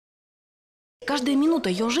Каждая минута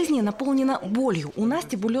ее жизни наполнена болью. У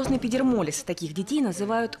Насти булезный эпидермолиз. Таких детей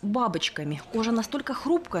называют бабочками. Кожа настолько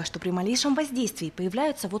хрупкая, что при малейшем воздействии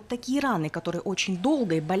появляются вот такие раны, которые очень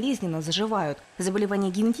долго и болезненно заживают.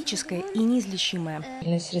 Заболевание генетическое и неизлечимое.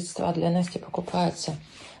 Средства для Насти покупаются.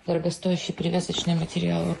 Дорогостоящий привязочный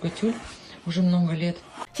материал «Орготюль» уже много лет.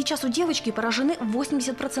 Сейчас у девочки поражены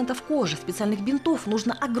 80% кожи. Специальных бинтов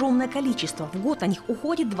нужно огромное количество. В год на них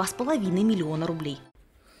уходит 2,5 миллиона рублей.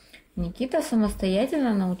 Никита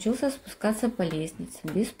самостоятельно научился спускаться по лестнице,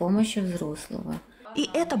 без помощи взрослого. И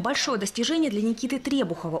это большое достижение для Никиты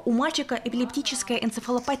Требухова. У мальчика эпилептическая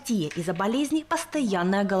энцефалопатия. Из-за болезни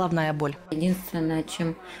постоянная головная боль. Единственное,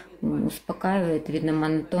 чем успокаивает, видно,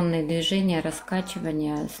 монотонные движения,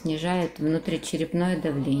 раскачивания, снижает внутричерепное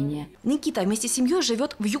давление. Никита вместе с семьей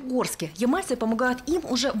живет в Югорске. Ямальцы помогают им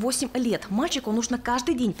уже 8 лет. Мальчику нужно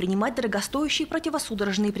каждый день принимать дорогостоящие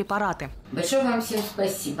противосудорожные препараты. Большое вам всем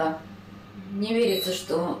спасибо. Не верится,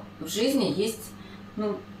 что в жизни есть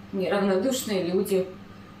неравнодушные люди,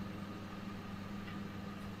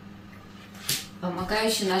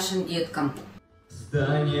 помогающие нашим деткам.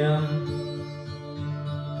 Зданием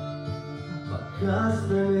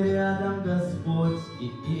показывай рядом Господь и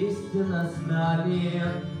истина с нами.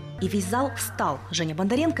 И весь зал встал. Женя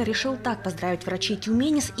Бондаренко решил так поздравить врачей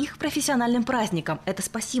Тюмени с их профессиональным праздником. Это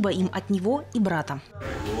спасибо им от него и брата.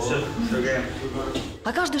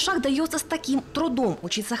 А каждый шаг дается с таким трудом.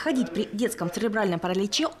 Учиться ходить при детском церебральном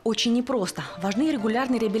параличе очень непросто. Важны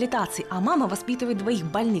регулярные реабилитации, а мама воспитывает двоих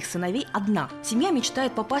больных сыновей одна. Семья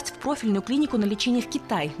мечтает попасть в профильную клинику на лечение в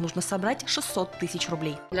Китай. Нужно собрать 600 тысяч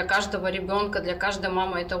рублей. Для каждого ребенка, для каждой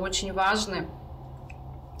мамы это очень важно.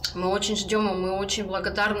 Мы очень ждем, и мы очень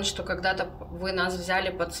благодарны, что когда-то вы нас взяли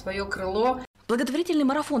под свое крыло. Благотворительный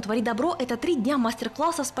марафон «Твори, добро» – это 3 дня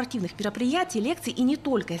мастер-классов, спортивных мероприятий, лекций и не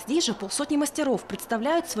только. Здесь же полсотни мастеров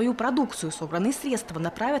представляют свою продукцию. Собранные средства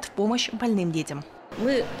направят в помощь больным детям.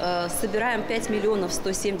 Мы собираем 5 миллионов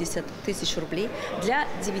 170 тысяч рублей для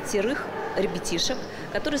 9 ребятишек,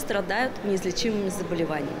 которые страдают неизлечимыми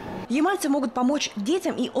заболеваниями. Ямальцы могут помочь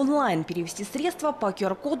детям и онлайн перевести средства по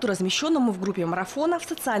QR-коду, размещенному в группе марафона в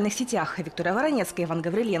социальных сетях. Виктория Воронецкая, Иван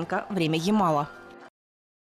Гавриленко. Время Ямала.